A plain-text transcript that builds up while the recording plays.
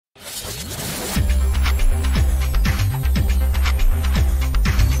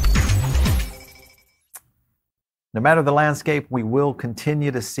No matter the landscape, we will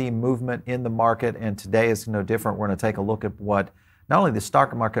continue to see movement in the market, and today is no different. We're going to take a look at what not only the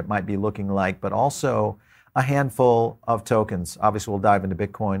stock market might be looking like, but also a handful of tokens. Obviously, we'll dive into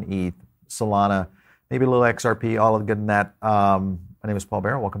Bitcoin, ETH, Solana, maybe a little XRP, all of the good in that. My name is Paul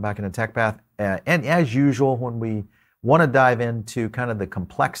Barron. Welcome back into TechPath. And as usual, when we want to dive into kind of the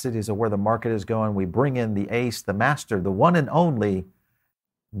complexities of where the market is going, we bring in the ace, the master, the one and only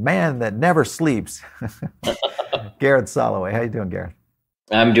man that never sleeps, Gareth Soloway. How you doing, Gareth?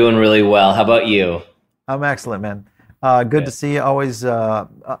 I'm doing really well. How about you? I'm excellent, man. Good to see you. Always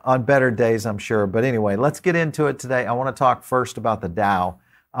on better days, I'm sure. But anyway, let's get into it today. I want to talk first about the Dow.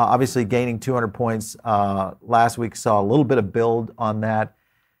 Obviously, gaining 200 points last week, saw a little bit of build on that.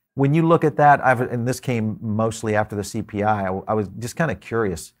 When you look at that, and this came mostly after the CPI, I was just kind of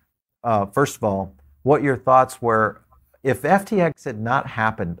curious. First of all, what your thoughts were if FTX had not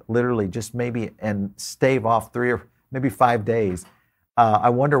happened, literally just maybe and stave off 3 or maybe 5 days. I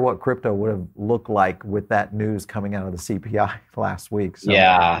wonder what crypto would have looked like with that news coming out of the CPI last week. So,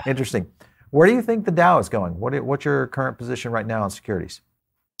 Yeah. interesting. Where do you think the Dow is going? What's your current position right now on securities?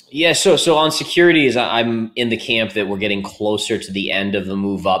 Yeah, so on securities, I'm in the camp that we're getting closer to the end of the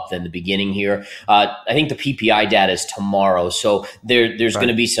move up than the beginning here. I think the PPI data is tomorrow, so there's going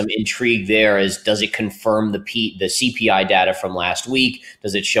to be some intrigue there. As does it confirm the CPI data from last week?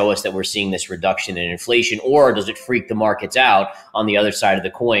 Does it show us that we're seeing this reduction in inflation, or does it freak the markets out on the other side of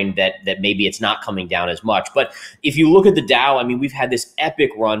the coin that maybe it's not coming down as much? But if you look at the Dow, I mean, we've had this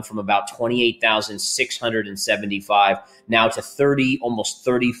epic run from about 28,675 now to almost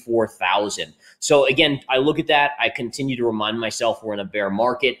 34,000. So again, I look at that. I continue to remind myself we're in a bear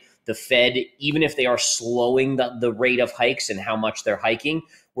market. The Fed, even if they are slowing the rate of hikes and how much they're hiking,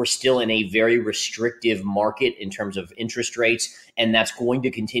 we're still in a very restrictive market in terms of interest rates, and that's going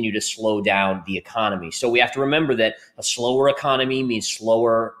to continue to slow down the economy. So we have to remember that a slower economy means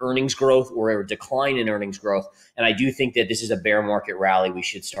slower earnings growth or a decline in earnings growth. And I do think that this is a bear market rally. We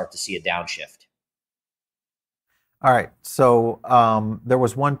should start to see a downshift. All right. So there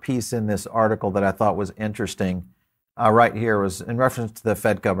was one piece in this article that I thought was interesting. Right here was in reference to the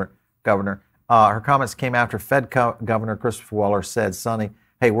Fed governor. Her comments came after Fed Governor Christopher Waller said, "Sonny,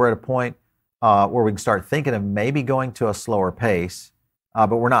 hey, we're at a point where we can start thinking of maybe going to a slower pace,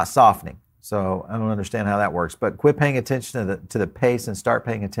 but we're not softening." So I don't understand how that works. But quit paying attention to the pace and start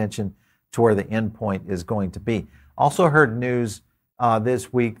paying attention to where the end point is going to be. Also heard news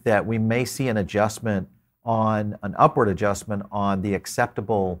this week that we may see an upward adjustment on the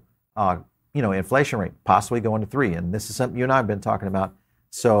acceptable, inflation rate, possibly going to 3. And this is something you and I have been talking about.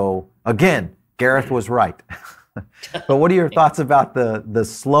 So again, Gareth was right. But what are your thoughts about the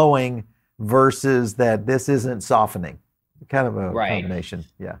slowing versus that this isn't softening? Kind of a combination,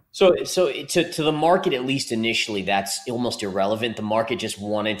 yeah. So to the market, at least initially, that's almost irrelevant. The market just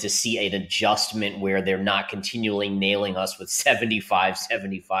wanted to see an adjustment where they're not continually nailing us with 75,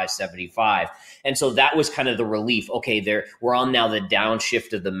 75, 75. And so that was kind of the relief. Okay, we're on now the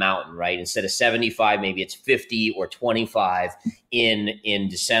downshift of the mountain, right? Instead of 75, maybe it's 50 or 25 in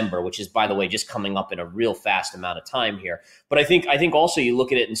December, which is, by the way, just coming up in a real fast amount of time here. But I think also you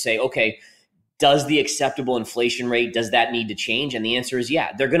look at it and say, okay, does the acceptable inflation rate, does that need to change? And the answer is,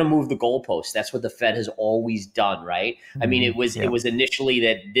 yeah, they're going to move the goalposts. That's what the Fed has always done, right? I mean, it was initially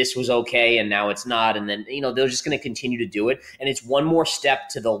that this was okay and now it's not. And then, they're just going to continue to do it. And it's one more step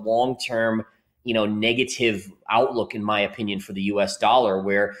to the long-term, negative outlook, in my opinion, for the US dollar,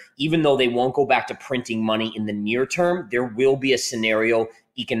 where even though they won't go back to printing money in the near term, there will be a scenario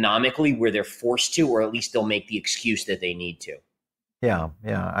economically where they're forced to, or at least they'll make the excuse that they need to. Yeah.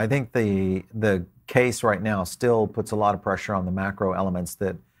 I think the case right now still puts a lot of pressure on the macro elements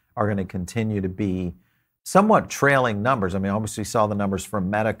that are going to continue to be somewhat trailing numbers. I mean, obviously saw the numbers from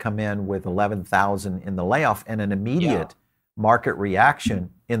Meta come in with 11,000 in the layoff and an immediate market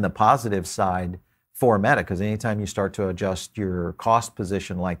reaction in the positive side for Meta, because anytime you start to adjust your cost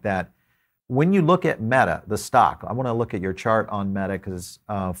position like that, when you look at Meta, the stock, I want to look at your chart on Meta because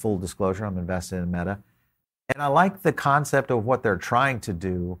full disclosure, I'm invested in Meta. And I like the concept of what they're trying to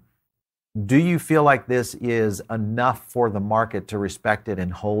do. Do you feel like this is enough for the market to respect it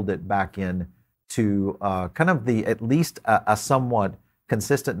and hold it back in to kind of at least a somewhat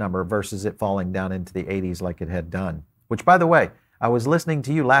consistent number versus it falling down into the 80s like it had done? Which, by the way, I was listening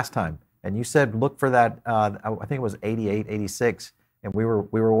to you last time and you said look for that. I think it was 88, 86, and we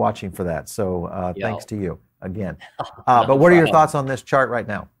were watching for that. So thanks to you again. But what are your thoughts on this chart right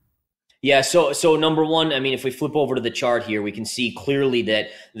now? Yeah, so number one, I mean, if we flip over to the chart here, we can see clearly that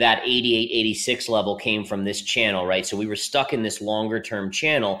that 88, 86 level came from this channel, right? So we were stuck in this longer term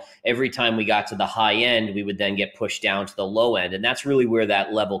channel. Every time we got to the high end, we would then get pushed down to the low end. And that's really where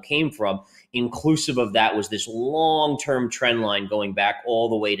that level came from. Inclusive of that was this long-term trend line going back all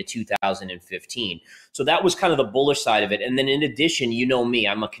the way to 2015. So that was kind of the bullish side of it. And then in addition, you know me,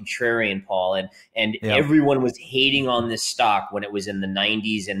 I'm a contrarian, Paul, and Yeah. everyone was hating on this stock when it was in the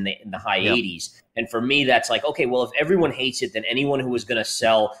 90s and in the high Yeah. 80s. And for me, that's like, okay, well, if everyone hates it, then anyone who was going to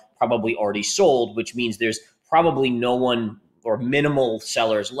sell probably already sold, which means there's probably no one or minimal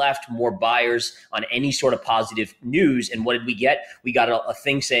sellers left, more buyers on any sort of positive news. And what did we get? We got a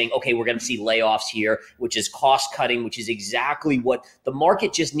thing saying, okay, we're going to see layoffs here, which is cost cutting, which is exactly what the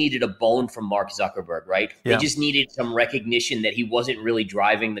market just needed, a bone from Mark Zuckerberg, right? Yeah. They just needed some recognition that he wasn't really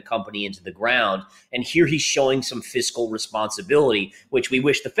driving the company into the ground. And here he's showing some fiscal responsibility, which we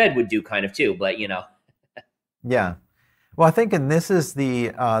wish the Fed would do kind of too, but you know. Yeah. Well, I think, and this is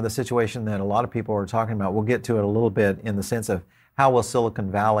the situation that a lot of people are talking about. We'll get to it a little bit in the sense of how will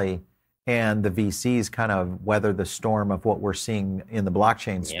Silicon Valley and the VCs kind of weather the storm of what we're seeing in the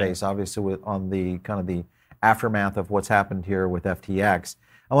blockchain space, obviously on the kind of the aftermath of what's happened here with FTX.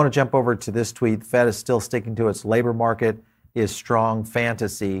 I want to jump over to this tweet. Fed is still sticking to its labor market is strong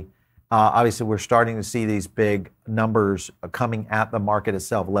fantasy. Obviously, we're starting to see these big numbers coming at the market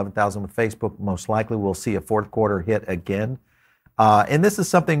itself. 11,000 with Facebook. Most likely, we'll see a fourth quarter hit again. And this is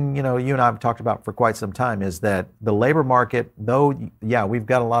something, you know, you and I have talked about for quite some time, is that the labor market, though, yeah, we've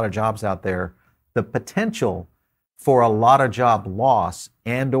got a lot of jobs out there, the potential for a lot of job loss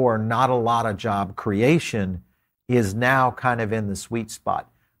and or not a lot of job creation is now kind of in the sweet spot.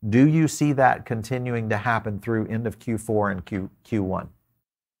 Do you see that continuing to happen through end of Q4 and Q1?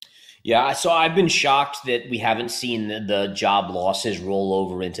 Yeah, so I've been shocked that we haven't seen the job losses roll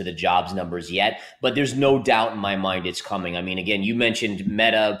over into the jobs numbers yet, but there's no doubt in my mind it's coming. I mean, again, you mentioned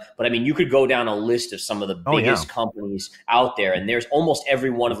Meta, but I mean, you could go down a list of some of the biggest companies out there, and there's almost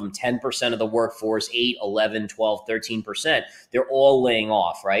every one of them, 10% of the workforce, 8, 11, 12, 13%. They're all laying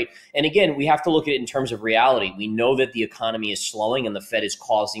off, right? And again, we have to look at it in terms of reality. We know that the economy is slowing and the Fed is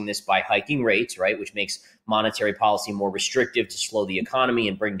causing this by hiking rates, right, which makes monetary policy more restrictive to slow the economy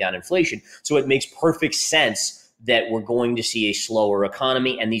and bring down inflation. So it makes perfect sense that we're going to see a slower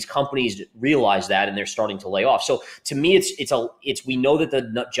economy, and these companies realize that and they're starting to lay off. So to me, it's we know that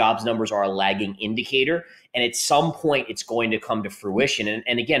the jobs numbers are a lagging indicator, and at some point it's going to come to fruition.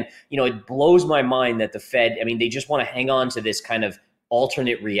 And again, you know, it blows my mind that the Fed, I mean, they just want to hang on to this kind of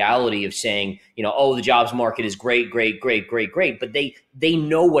alternate reality of saying, you know, oh, the jobs market is great, but they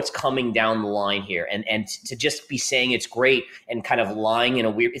know what's coming down the line here. And to just be saying it's great and kind of lying in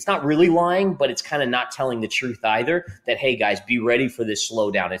a weird, it's not really lying, but it's kind of not telling the truth either, that, hey guys, be ready for this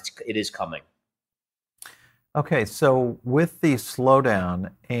slowdown. It is coming. Okay, so with the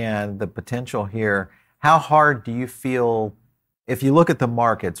slowdown and the potential here, how hard do you feel, if you look at the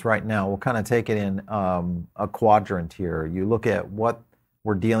markets right now, we'll kind of take it in a quadrant here. You look at what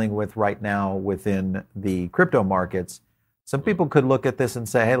we're dealing with right now within the crypto markets. Some people could look at this and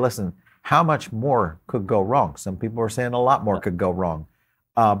say, hey, listen, how much more could go wrong? Some people are saying a lot more could go wrong.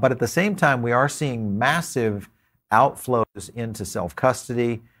 But at the same time, we are seeing massive outflows into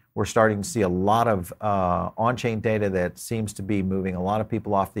self-custody. We're starting to see a lot of on-chain data that seems to be moving a lot of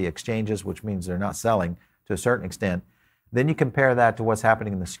people off the exchanges, which means they're not selling to a certain extent. Then you compare that to what's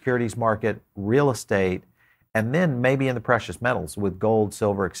happening in the securities market, real estate, and then maybe in the precious metals with gold,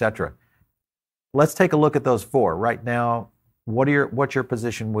 silver, etc. Let's take a look at those four. Right now, what's your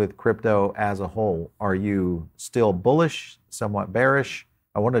position with crypto as a whole? Are you still bullish, somewhat bearish?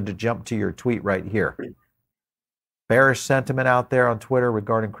 I wanted to jump to your tweet right here. Bearish sentiment out there on Twitter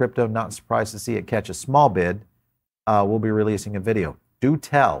regarding crypto. Not surprised to see it catch a small bid. We'll be releasing a video. Do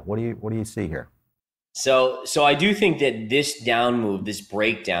tell. What do you see here? So I do think that this down move, this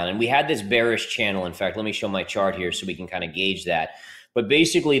breakdown, and we had this bearish channel. In fact, let me show my chart here so we can kind of gauge that. But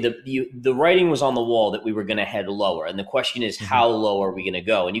basically, the writing was on the wall that we were going to head lower, and the question is, how low are we going to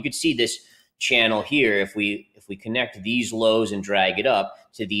go? And you could see this channel here. If we connect these lows and drag it up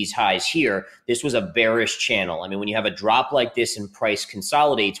to these highs here, this was a bearish channel. I mean, when you have a drop like this and price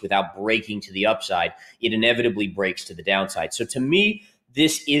consolidates without breaking to the upside, it inevitably breaks to the downside. So to me,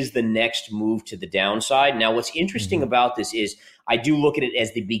 this is the next move to the downside. Now, what's interesting about this is I do look at it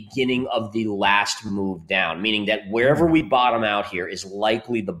as the beginning of the last move down, meaning that wherever we bottom out here is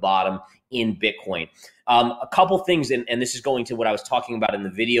likely the bottom in Bitcoin. A couple things, and this is going to what I was talking about in the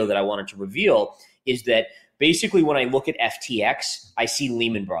video that I wanted to reveal, is that basically when I look at FTX, I see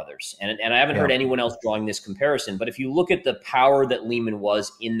Lehman Brothers. And I haven't heard anyone else drawing this comparison. But if you look at the power that Lehman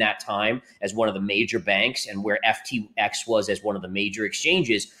was in that time as one of the major banks and where FTX was as one of the major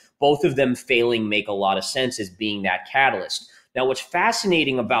exchanges, both of them failing make a lot of sense as being that catalyst. Now, what's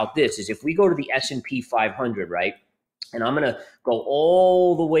fascinating about this is if we go to the S&P 500, right? And I'm going to go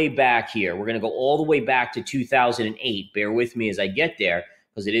all the way back here. We're going to go all the way back to 2008. Bear with me as I get there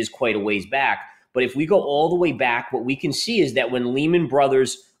because it is quite a ways back. But if we go all the way back, what we can see is that when Lehman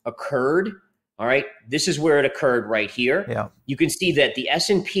Brothers occurred, all right, this is where it occurred right here. Yeah. You can see that the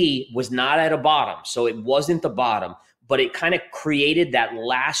S&P was not at a bottom. So it wasn't the bottom, but it kind of created that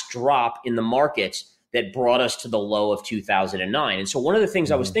last drop in the markets that brought us to the low of 2009. And so one of the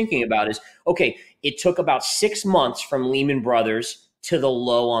things I was thinking about is, okay, it took about 6 months from Lehman Brothers to the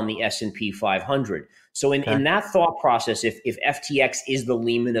low on the S&P 500. So in that thought process, if FTX is the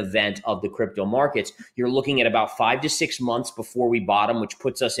Lehman event of the crypto markets, you're looking at about 5 to 6 months before we bottom, which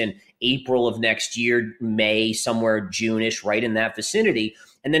puts us in April of next year, May, somewhere June-ish, right in that vicinity.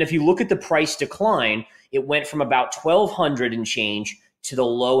 And then if you look at the price decline, it went from about 1,200 and change to the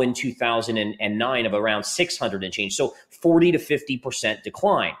low in 2009 of around 600 and change. So 40 to 50%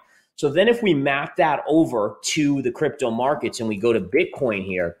 decline. So then if we map that over to the crypto markets and we go to Bitcoin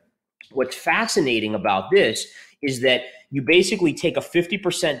here, what's fascinating about this is that you basically take a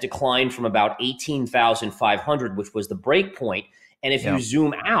 50% decline from about 18,500, which was the break point. And if you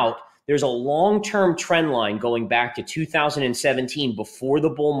zoom out, there's a long-term trend line going back to 2017 before the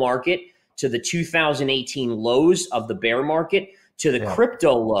bull market to the 2018 lows of the bear market to the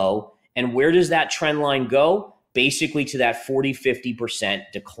crypto low. And where does that trend line go? Basically to that 40, 50%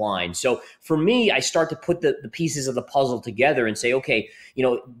 decline. So for me, I start to put the pieces of the puzzle together and say, okay,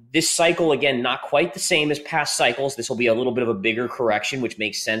 this cycle, again, not quite the same as past cycles. This will be a little bit of a bigger correction, which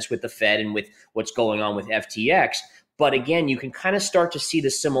makes sense with the Fed and with what's going on with FTX. But again, you can kind of start to see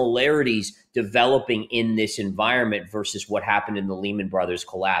the similarities developing in this environment versus what happened in the Lehman Brothers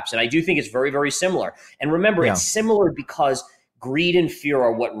collapse. And I do think it's very, very similar. And remember, it's similar because greed and fear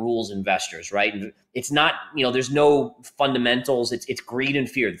are what rules investors, right? And it's not, there's no fundamentals. It's greed and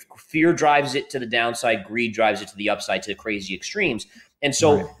fear. Fear drives it to the downside. Greed drives it to the upside, to the crazy extremes. And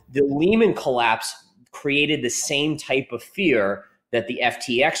so the Lehman collapse created the same type of fear that the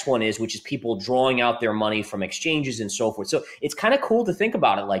FTX one is, which is people drawing out their money from exchanges and so forth. So it's kind of cool to think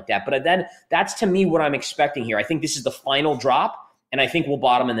about it like that. But then that's to me what I'm expecting here. I think this is the final drop, and I think we'll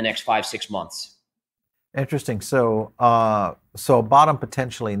bottom in the next 5-6 months. Interesting. So bottom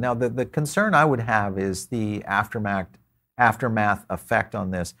potentially. Now, the concern I would have is the aftermath effect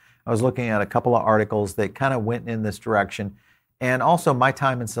on this. I was looking at a couple of articles that kind of went in this direction, and also my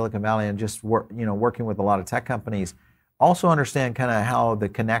time in Silicon Valley and just working with a lot of tech companies. Also understand kind of how the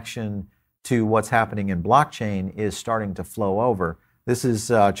connection to what's happening in blockchain is starting to flow over. This is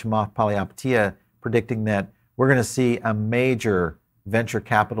Chamath Palihapitiya predicting that we're going to see a major venture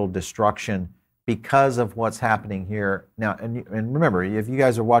capital destruction because of what's happening here. Now, and remember, if you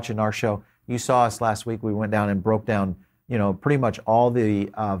guys are watching our show, you saw us last week. We went down and broke down, pretty much all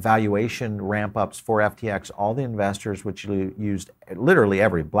the valuation ramp-ups for FTX, all the investors, which used literally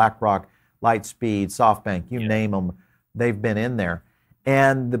every BlackRock, Lightspeed, SoftBank, you name them. They've been in there.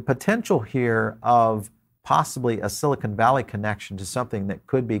 And the potential here of possibly a Silicon Valley connection to something that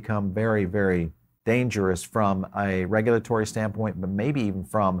could become very, very dangerous from a regulatory standpoint, but maybe even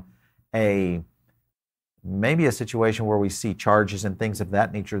from a situation where we see charges and things of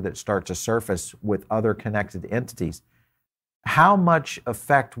that nature that start to surface with other connected entities. How much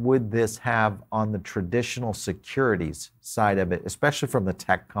effect would this have on the traditional securities side of it, especially from the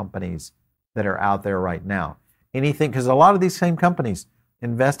tech companies that are out there right now? Anything, because a lot of these same companies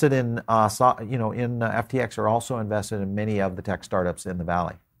invested in FTX are also invested in many of the tech startups in the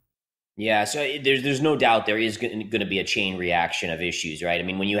Valley. Yeah, so there's no doubt there is going to be a chain reaction of issues, right? I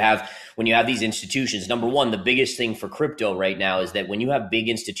mean, when you have these institutions, number one, the biggest thing for crypto right now is that when you have big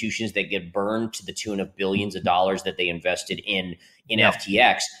institutions that get burned to the tune of billions of dollars that they invested in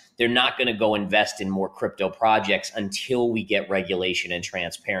FTX, they're not going to go invest in more crypto projects until we get regulation and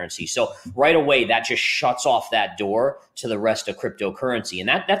transparency. So right away, that just shuts off that door to the rest of cryptocurrency.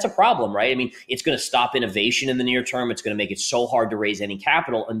 And that's a problem, right? I mean, it's going to stop innovation in the near term. It's going to make it so hard to raise any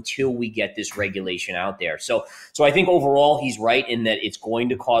capital until we get this regulation out there. So I think overall, he's right in that it's going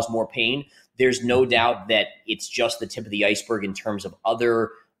to cause more pain. There's no doubt that it's just the tip of the iceberg in terms of other,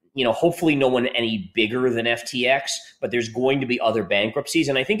 hopefully no one any bigger than FTX, but there's going to be other bankruptcies.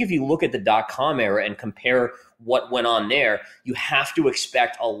 And I think if you look at the .com era and compare what went on there, you have to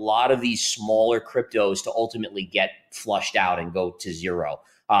expect a lot of these smaller cryptos to ultimately get flushed out and go to zero.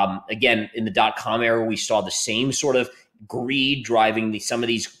 Again, in the dot-com era, we saw the same sort of greed driving some of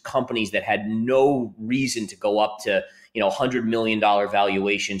these companies that had no reason to go up to $100 million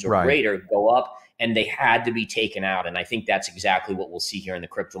valuations or greater go up, and they had to be taken out. And I think that's exactly what we'll see here in the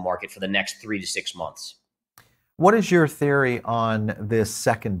crypto market for the next 3 to 6 months. What is your theory on this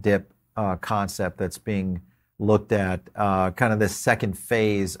second dip concept that's being looked at, kind of this second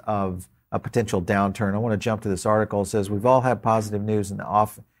phase of a potential downturn? I want to jump to this article. It says, we've all had positive news in the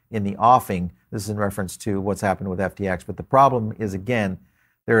offing. This is in reference to what's happened with FTX. But the problem is, again,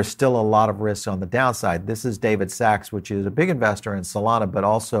 there is still a lot of risk on the downside. This is David Sachs, which is a big investor in Solana, but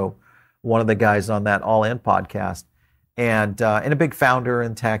also one of the guys on that All In podcast, and a big founder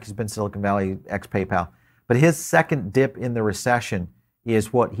in tech. He's been Silicon Valley, ex-PayPal. But his second dip in the recession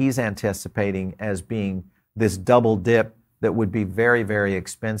is what he's anticipating as being this double dip that would be very, very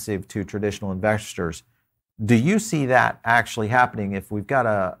expensive to traditional investors. Do you see that actually happening if we've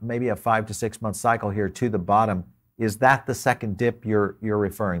got maybe a 5 to 6 month cycle here to the bottom? Is that the second dip you're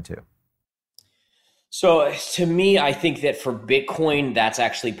referring to? So to me, I think that for Bitcoin, that's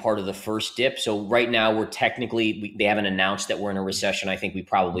actually part of the first dip. So right now we're they haven't announced that we're in a recession. I think we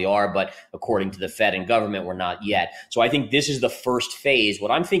probably are, but according to the Fed and government, we're not yet. So I think this is the first phase. What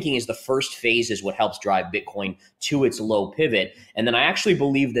I'm thinking is the first phase is what helps drive Bitcoin to its low pivot. And then I actually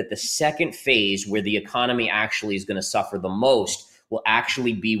believe that the second phase, where the economy actually is going to suffer the most, will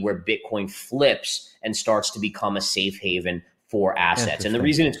actually be where Bitcoin flips and starts to become a safe haven for assets. And the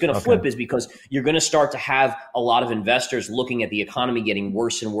reason it's going to flip is because you're going to start to have a lot of investors looking at the economy getting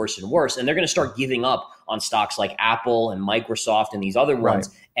worse and worse and worse, and they're going to start giving up on stocks like Apple and Microsoft and these other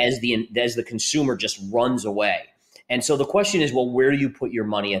ones as the consumer just runs away. And so the question is, well, where do you put your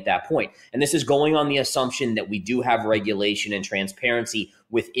money at that point? And this is going on the assumption that we do have regulation and transparency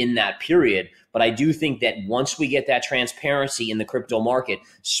within that period. But I do think that once we get that transparency in the crypto market,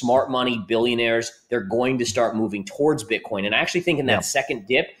 smart money, billionaires, they're going to start moving towards Bitcoin. And I actually think in that second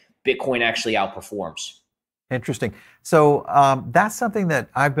dip, Bitcoin actually outperforms. Interesting. So that's something that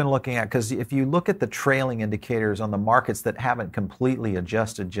I've been looking at, because if you look at the trailing indicators on the markets that haven't completely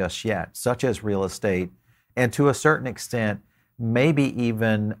adjusted just yet, such as real estate, and to a certain extent, maybe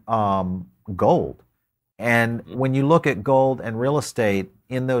even gold. And when you look at gold and real estate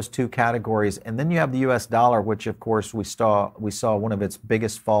in those two categories, and then you have the U.S. dollar, which of course we saw one of its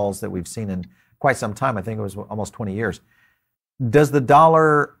biggest falls that we've seen in quite some time. I think it was almost 20 years. Does the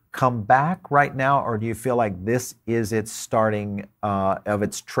dollar come back right now, or do you feel like this is its starting of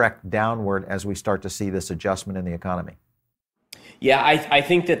its trek downward as we start to see this adjustment in the economy? Yeah, I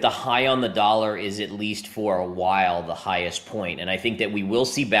think that the high on the dollar is, at least for a while, the highest point. And I think that we will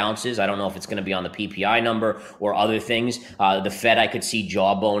see bounces. I don't know if it's going to be on the PPI number or other things. The Fed, I could see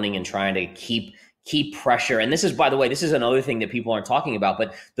jawboning and trying to keep pressure. And this is, by the way, this is another thing that people aren't talking about,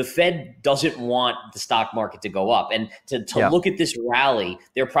 but the Fed doesn't want the stock market to go up. And to look at this rally,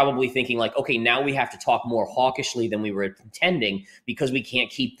 they're probably thinking like, okay, now we have to talk more hawkishly than we were intending, because we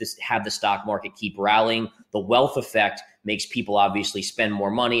can't have the stock market keep rallying. The wealth effect makes people obviously spend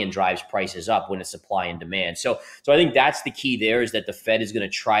more money and drives prices up when it's supply and demand. So I think that's the key there, is that the Fed is going to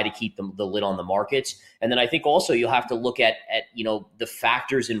try to keep the lid on the markets. And then I think also you'll have to look at the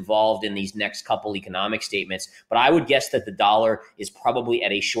factors involved in these next couple economic statements. But I would guess that the dollar is probably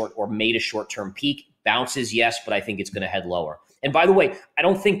at a short-term peak. Bounces, yes, but I think it's going to head lower. And by the way, I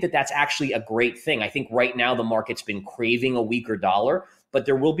don't think that that's actually a great thing. I think right now the market's been craving a weaker dollar, but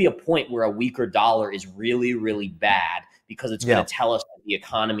there will be a point where a weaker dollar is really, really bad, because it's going to tell us that the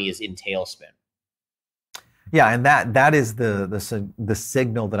economy is in tailspin. Yeah, and that is the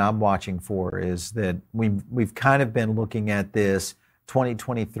signal that I'm watching for, is that we've kind of been looking at this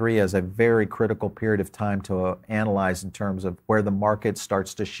 2023 as a very critical period of time to analyze in terms of where the market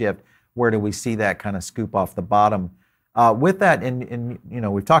starts to shift. Where do we see that kind of scoop off the bottom? With that, and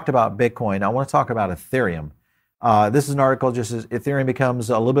we've talked about Bitcoin. I want to talk about Ethereum. This is an article just as Ethereum becomes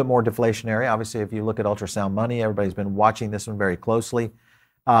a little bit more deflationary. Obviously, if you look at ultrasound money, everybody's been watching this one very closely,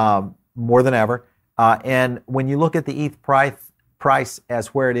 more than ever. And when you look at the ETH price as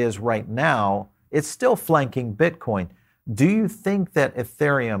where it is right now, it's still flanking Bitcoin. Do you think that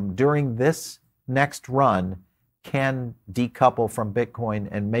Ethereum during this next run can decouple from Bitcoin,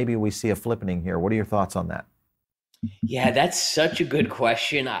 and maybe we see a flippening here? What are your thoughts on that? Yeah, that's such a good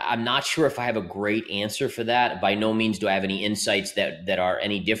question. I'm not sure if I have a great answer for that. By no means do I have any insights that are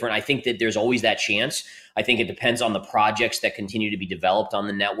any different. I think that there's always that chance. I think it depends on the projects that continue to be developed on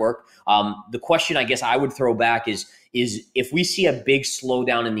the network. The question I guess I would throw back is if we see a big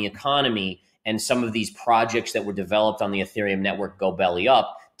slowdown in the economy and some of these projects that were developed on the Ethereum network go belly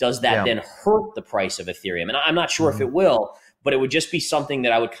up, does that then hurt the price of Ethereum? And I'm not sure if it will. but it would just be something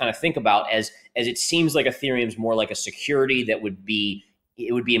that I would kind of think about as it seems like Ethereum's more like a security that would be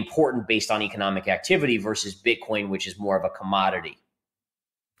important based on economic activity versus Bitcoin, which is more of a commodity.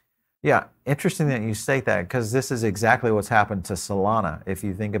 Yeah, interesting that you state that, because this is exactly what's happened to Solana. If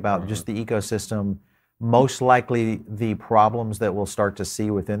you think about just the ecosystem, most likely the problems that we'll start to see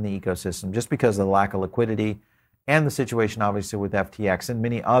within the ecosystem, just because of the lack of liquidity and the situation obviously with FTX and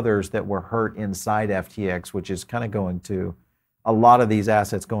many others that were hurt inside FTX, which is kind of going to a lot of these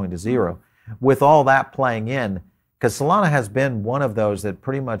assets going to zero. With all that playing in, because Solana has been one of those that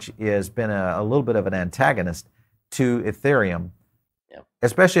pretty much has been a little bit of an antagonist to Ethereum.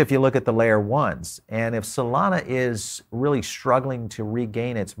 Especially if you look at the layer ones. And if Solana is really struggling to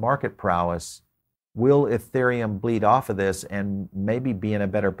regain its market prowess, will Ethereum bleed off of this and maybe be in a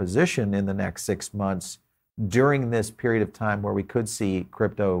better position in the next 6 months during this period of time where we could see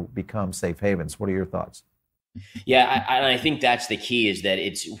crypto become safe havens? What are your thoughts? Yeah, I think that's the key, is that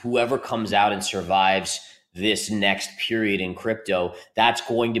it's whoever comes out and survives this next period in crypto, that's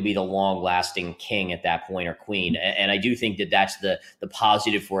going to be the long-lasting king at that point, or queen. And I do think that that's the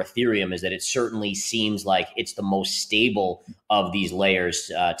positive for Ethereum, is that it certainly seems like it's the most stable of these layers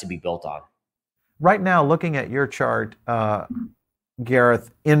to be built on. Right now, looking at your chart,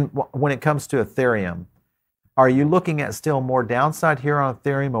 Gareth, when it comes to Ethereum, are you looking at still more downside here on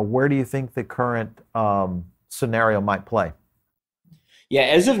Ethereum, or where do you think the current scenario might play? Yeah,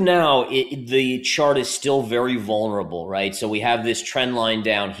 as of now, the chart is still very vulnerable, right? So we have this trend line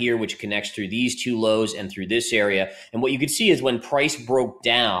down here, which connects through these two lows and through this area. And what you could see is when price broke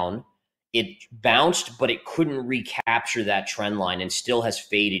down, it bounced, but it couldn't recapture that trend line and still has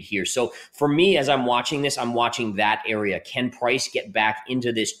faded here. So for me, as I'm watching this, I'm watching that area. Can price get back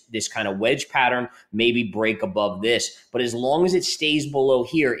into this kind of wedge pattern, maybe break above this? But as long as it stays below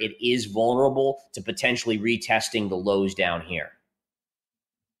here, it is vulnerable to potentially retesting the lows down here.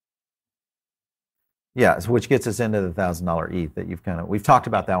 Yeah, which gets us into the $1,000 ETH that we've talked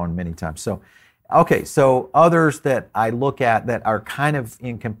about that one many times. So, okay, so others that I look at that are kind of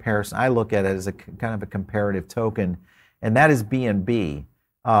in comparison, I look at it as a kind of a comparative token, and that is BNB.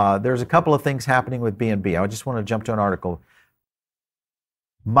 There's a couple of things happening with BNB. I just want to jump to an article.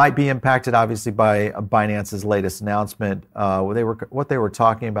 Might be impacted obviously by Binance's latest announcement. What they were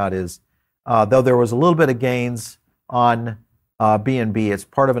talking about is, though there was a little bit of gains on BNB, it's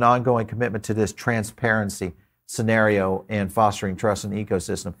part of an ongoing commitment to this transparency scenario and fostering trust in the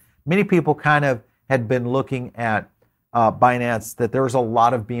ecosystem. Many people kind of had been looking at Binance, that there was a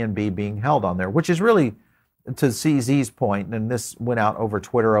lot of BNB being held on there, which is really, to CZ's point, and this went out over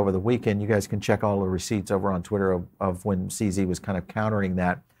Twitter over the weekend. You guys can check all the receipts over on Twitter of when CZ was kind of countering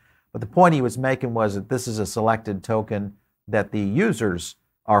that. But the point he was making was that this is a selected token that the users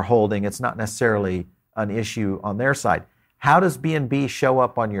are holding. It's not necessarily an issue on their side. How does BNB show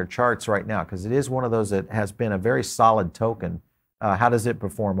up on your charts right now? Because it is one of those that has been a very solid token. How does it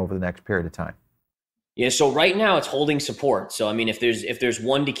perform over the next period of time? Yeah, so right now it's holding support. So I mean, if there's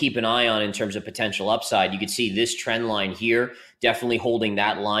one to keep an eye on in terms of potential upside, you can see this trend line here, definitely holding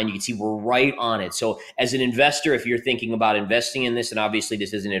that line. You can see we're right on it. So as an investor, if you're thinking about investing in this, and obviously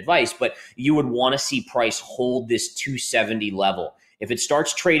this isn't advice, but you would want to see price hold this 270 level. If it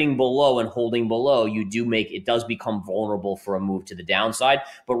starts trading below and holding below, it does become vulnerable for a move to the downside.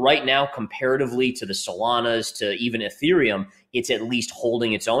 But right now, comparatively to the Solanas, to even Ethereum, it's at least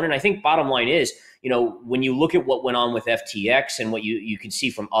holding its own. And I think bottom line is, when you look at what went on with FTX and what you can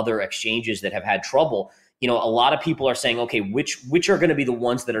see from other exchanges that have had trouble, a lot of people are saying, okay, which are going to be the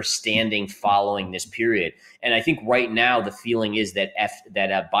ones that are standing following this period? And I think right now the feeling is that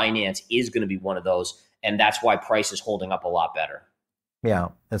Binance is going to be one of those, and that's why price is holding up a lot better. Yeah,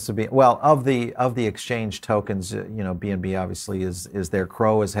 that's of the exchange tokens. BNB obviously is there.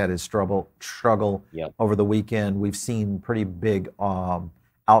 Crow has had his struggle over the weekend. We've seen pretty big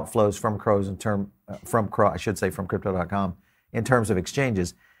outflows from from Crypto.com in terms of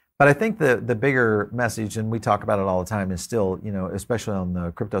exchanges. But I think the bigger message, and we talk about it all the time, is still, especially on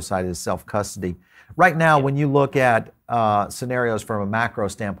the crypto side, is self-custody. Right now, when you look at scenarios from a macro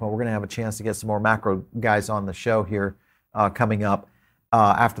standpoint, we're going to have a chance to get some more macro guys on the show here coming up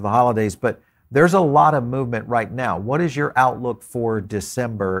after the holidays. But there's a lot of movement right now. What is your outlook for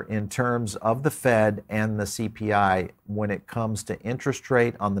December in terms of the Fed and the CPI when it comes to interest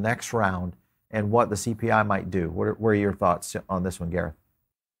rate on the next round and what the CPI might do? What are your thoughts on this one, Gareth?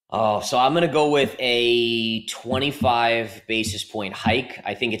 Oh, so I'm going to go with a 25 basis point hike.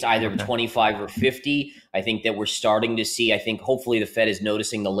 I think it's either 25 or 50. I think that we're starting to see, I think hopefully the Fed is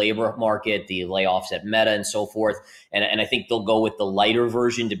noticing the labor market, the layoffs at Meta and so forth. And I think they'll go with the lighter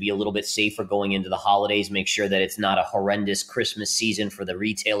version to be a little bit safer going into the holidays, make sure that it's not a horrendous Christmas season for the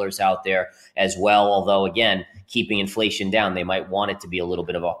retailers out there as well. Although, again, keeping inflation down, they might want it to be a little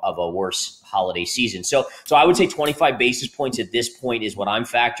bit of a worse holiday season. So I would say 25 basis points at this point is what I'm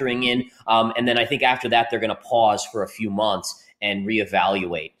factoring in. And then I think after that, they're going to pause for a few months and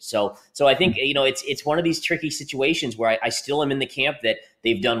reevaluate. So I think, it's one of these tricky situations where I still am in the camp that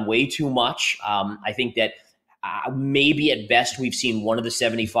they've done way too much. I think that maybe at best we've seen one of the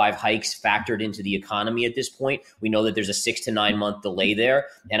 75 hikes factored into the economy at this point. We know that there's a 6 to 9 month delay there.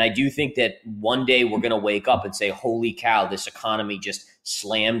 And I do think that one day we're going to wake up and say, holy cow, this economy just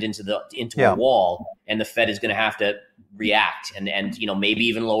slammed into a wall, and the Fed is going to have to react and maybe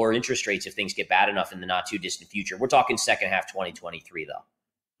even lower interest rates if things get bad enough in the not too distant future. We're talking second half 2023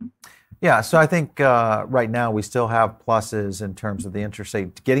 though. Yeah, so I think right now we still have pluses in terms of the interest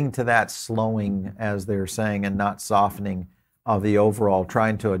rate, getting to that slowing, as they're saying, and not softening of the overall,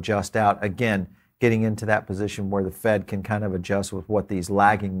 trying to adjust out. Again, getting into that position where the Fed can kind of adjust with what these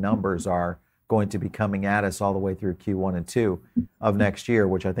lagging numbers are going to be coming at us all the way through Q1 and 2 of next year,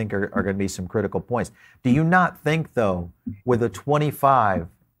 which I think are going to be some critical points. Do you not think, though, with a 25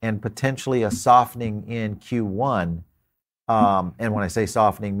 and potentially a softening in Q1, and when I say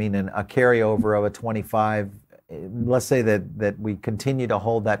softening, meaning a carryover of a 25, let's say that we continue to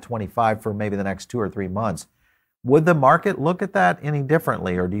hold that 25 for maybe the next 2 or 3 months, would the market look at that any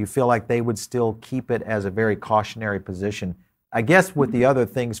differently, or do you feel like they would still keep it as a very cautionary position? I guess with the other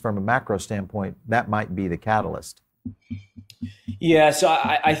things from a macro standpoint, that might be the catalyst. Yeah, so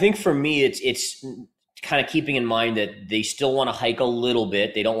I think for me, it's kind of keeping in mind that they still want to hike a little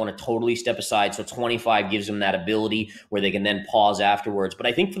bit. They don't want to totally step aside. So 25 gives them that ability where they can then pause afterwards. But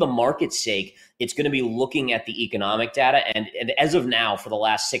I think for the market's sake, it's going to be looking at the economic data. And as of now, for the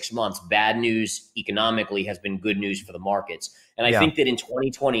last 6 months, bad news economically has been good news for the markets. And I think that in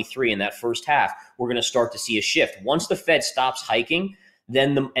 2023, in that first half, we're going to start to see a shift. Once the Fed stops hiking,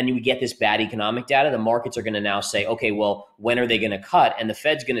 and we get this bad economic data, the markets are going to now say, okay, well, when are they going to cut? And the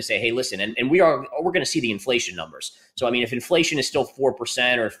Fed's going to say, hey, listen, and we're going to see the inflation numbers. So, I mean, if inflation is still 4% or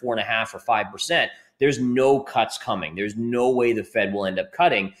 4.5% or 5%, there's no cuts coming. There's no way the Fed will end up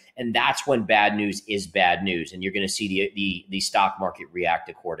cutting. And that's when bad news is bad news. And you're going to see the stock market react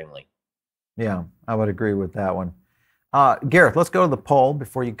accordingly. Yeah, I would agree with that one. Gareth, let's go to the poll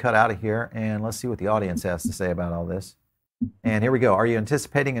before you cut out of here, and let's see what the audience has to say about all this. And here we go. Are you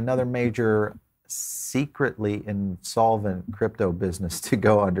anticipating another major secretly insolvent crypto business to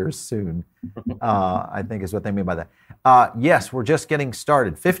go under soon? I think is what they mean by that. Yes, we're just getting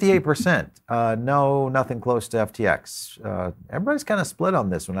started. 58%. No, nothing close to FTX. Everybody's kind of split on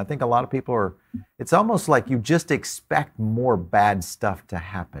this one. I think a lot of people it's almost like you just expect more bad stuff to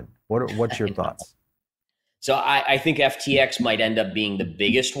happen. What's your thoughts? So I think FTX might end up being the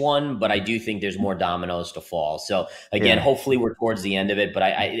biggest one, but I do think there's more dominoes to fall. So again, hopefully we're towards the end of it, but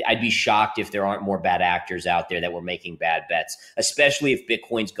I'd be shocked if there aren't more bad actors out there that were making bad bets, especially if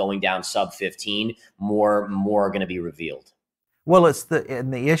Bitcoin's going down sub 15, more are going to be revealed. Well,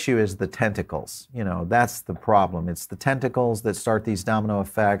 the issue is the tentacles. That's the problem. It's the tentacles that start these domino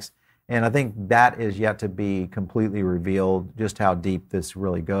effects. And I think that is yet to be completely revealed, just how deep this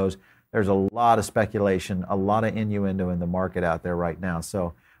really goes. There's a lot of speculation, a lot of innuendo in the market out there right now.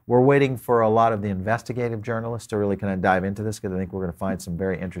 So we're waiting for a lot of the investigative journalists to really kind of dive into this, because I think we're going to find some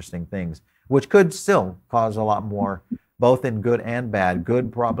very interesting things, which could still cause a lot more, both in good and bad.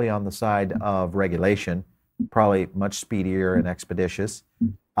 Good probably on the side of regulation, probably much speedier and expeditious.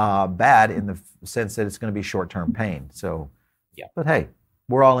 Bad in the sense that it's going to be short-term pain. So, but hey,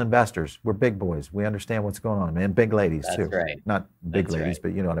 we're all investors. We're big boys. We understand what's going on, man. Big ladies, too. That's right. Not big ladies,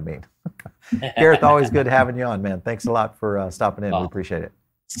 but you know what I mean. Gareth, always good having you on, man. Thanks a lot for stopping in. We appreciate it.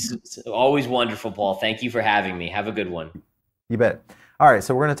 It's always wonderful, Paul. Thank you for having me. Have a good one. You bet. All right,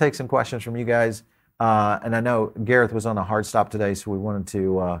 so we're going to take some questions from you guys. And I know Gareth was on a hard stop today, so we wanted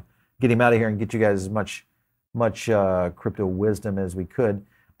to get him out of here and get you guys as much crypto wisdom as we could.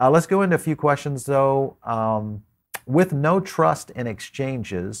 Let's go into a few questions, though. With no trust in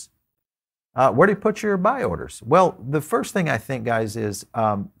exchanges, where do you put your buy orders? Well, the first thing I think, guys, is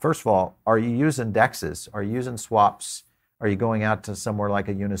first of all, are you using DEXs? Are you using swaps? Are you going out to somewhere like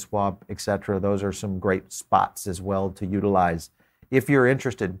a Uniswap, etc.? Those are some great spots as well to utilize if you're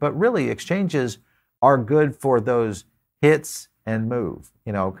interested. But really, exchanges are good for those hits and move,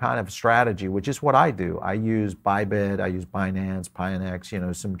 kind of strategy, which is what I do. I use Bybit, I use Binance,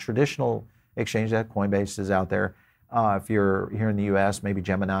 Pionex, some traditional exchanges. That Coinbase is out there. If you're here in the U.S., maybe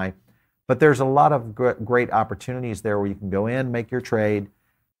Gemini. But there's a lot of great opportunities there where you can go in, make your trade,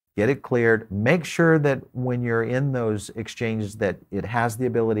 get it cleared. Make sure that when you're in those exchanges that it has the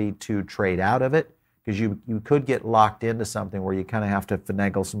ability to trade out of it, because you could get locked into something where you kind of have to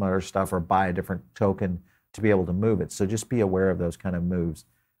finagle some other stuff or buy a different token to be able to move it. So just be aware of those kind of moves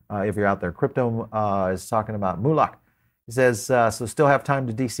if you're out there. Crypto is talking about Mulak. He says, so still have time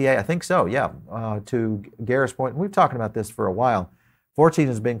to DCA? I think so, yeah. To Garrett's point, and we've talked about this for a while, 14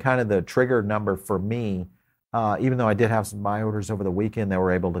 has been kind of the trigger number for me, even though I did have some buy orders over the weekend that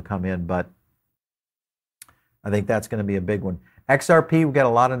were able to come in, but I think that's going to be a big one. XRP, we've got a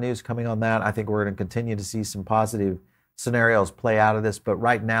lot of news coming on that. I think we're going to continue to see some positive scenarios play out of this, but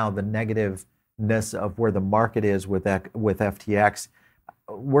right now the negativeness of where the market is with FTX,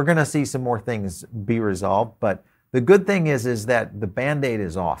 we're going to see some more things be resolved, but the good thing is that the Band-Aid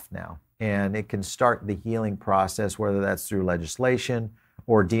is off now, and it can start the healing process, whether that's through legislation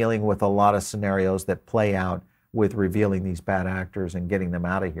or dealing with a lot of scenarios that play out with revealing these bad actors and getting them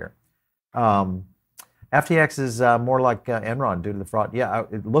out of here. FTX is more like Enron due to the fraud. Yeah,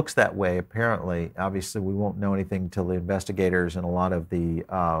 it looks that way, apparently. Obviously, we won't know anything until the investigators and a lot of the,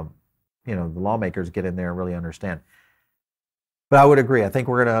 the lawmakers get in there and really understand. But I would agree. I think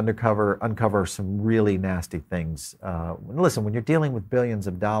we're going to uncover some really nasty things. Listen, when you're dealing with billions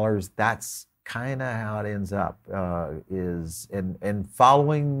of dollars, that's kind of how it ends up. And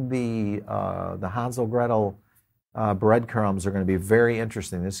following the Hansel Gretel breadcrumbs are going to be very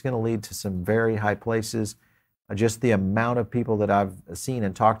interesting. This is going to lead to some very high places. Just the amount of people that I've seen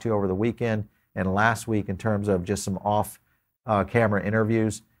and talked to over the weekend and last week in terms of just some off-camera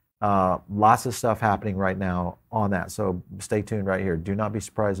interviews. Lots of stuff happening right now on that. So stay tuned right here. Do not be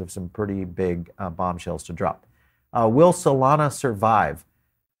surprised if some pretty big bombshells to drop. Will Solana survive?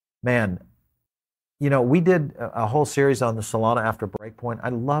 Man, we did a whole series on the Solana after Breakpoint. I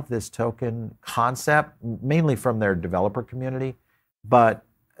love this token concept, mainly from their developer community. But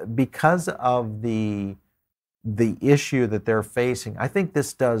because of the issue that they're facing, I think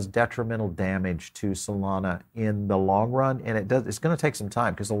this does detrimental damage to Solana in the long run, and it's going to take some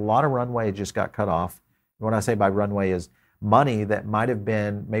time because a lot of runway just got cut off. What I say by runway is money that might have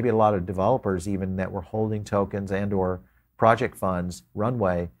been maybe a lot of developers even that were holding tokens and or project funds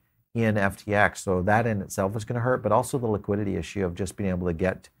runway in FTX. So that in itself is going to hurt, but also the liquidity issue of just being able to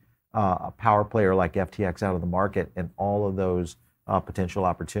get a power player like FTX out of the market and all of those potential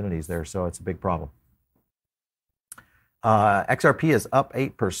opportunities there. So it's a big problem. XRP is up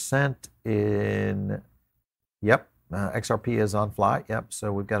 8% XRP is on fly. Yep.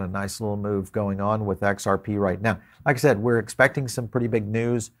 So we've got a nice little move going on with XRP right now. Like I said, we're expecting some pretty big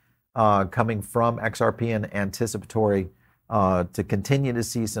news coming from XRP and anticipatory to continue to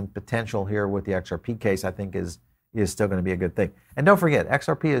see some potential here with the XRP case. I think is still going to be a good thing. And don't forget,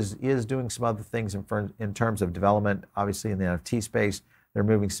 XRP is doing some other things in terms of development. Obviously in the NFT space, they're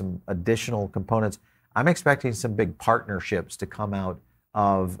moving some additional components. I'm expecting some big partnerships to come out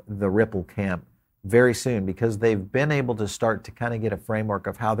of the Ripple camp very soon because they've been able to start to kind of get a framework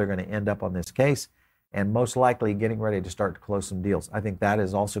of how they're going to end up on this case and most likely getting ready to start to close some deals. I think that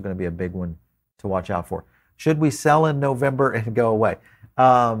is also going to be a big one to watch out for. Should we sell in November and go away?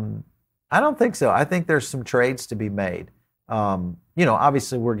 I don't think so. I think there's some trades to be made.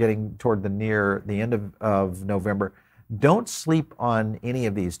 Obviously we're getting toward near the end of November. Don't sleep on any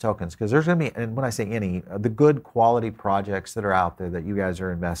of these tokens because there's going to be, and when I say any, the good quality projects that are out there that you guys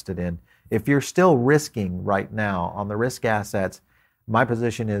are invested in. If you're still risking right now on the risk assets, my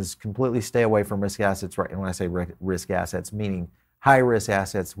position is completely stay away from risk assets. Right, and when I say risk assets, meaning high risk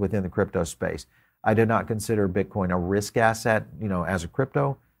assets within the crypto space. I do not consider Bitcoin a risk asset. As a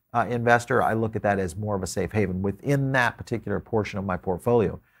crypto investor, I look at that as more of a safe haven within that particular portion of my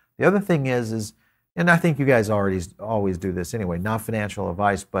portfolio. The other thing is. And I think you guys always do this anyway, not financial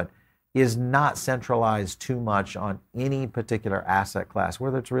advice, but is not centralized too much on any particular asset class,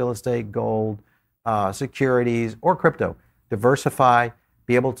 whether it's real estate, gold, securities, or crypto. Diversify,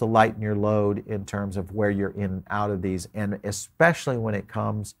 be able to lighten your load in terms of where you're in and out of these, and especially when it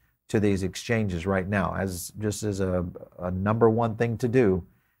comes to these exchanges right now, as a number one thing to do,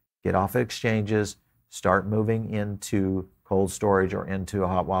 get off of exchanges, start moving into cold storage or into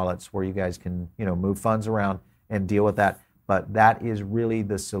hot wallets where you guys can, move funds around and deal with that. But that is really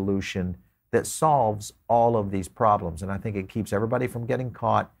the solution that solves all of these problems. And I think it keeps everybody from getting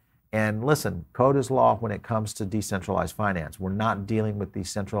caught. And listen, code is law when it comes to decentralized finance. We're not dealing with these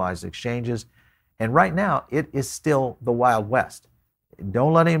centralized exchanges. And right now, it is still the Wild West.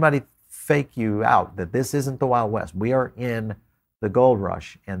 Don't let anybody fake you out that this isn't the Wild West. We are in the gold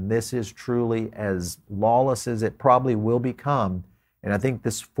rush, and this is truly as lawless as it probably will become And I think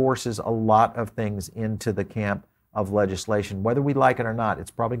this forces a lot of things into the camp of legislation. Whether we like it or not,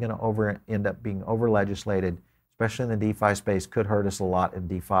 it's probably going to end up being over-legislated, especially in the DeFi space, could hurt us a lot in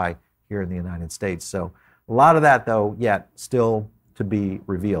DeFi here in the United States. So a lot of that, though, yet still to be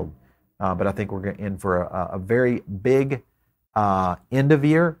revealed. But I think we're in for a very big end of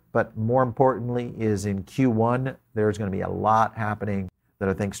year. But more importantly is in Q1, there's going to be a lot happening that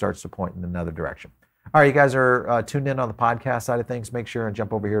I think starts to point in another direction. All right, you guys are tuned in on the podcast side of things. Make sure and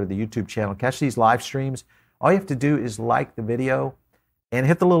jump over here to the YouTube channel. Catch these live streams. All you have to do is like the video and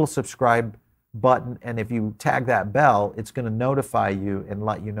hit the little subscribe button. And if you tag that bell, it's going to notify you and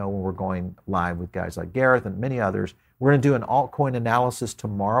let you know when we're going live with guys like Gareth and many others. We're going to do an altcoin analysis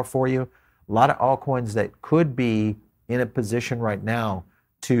tomorrow for you. A lot of altcoins that could be in a position right now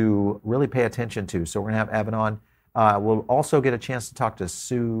to really pay attention to. So we're going to have Evan on. We'll also get a chance to talk to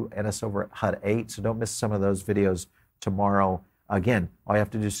Sue and us over at HUD 8. So don't miss some of those videos tomorrow. Again, all you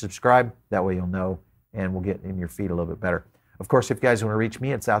have to do is subscribe. That way you'll know, and we'll get in your feed a little bit better. Of course, if you guys want to reach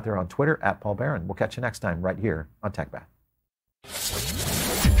me, it's out there on Twitter at Paul Barron. We'll catch you next time right here on TechBath.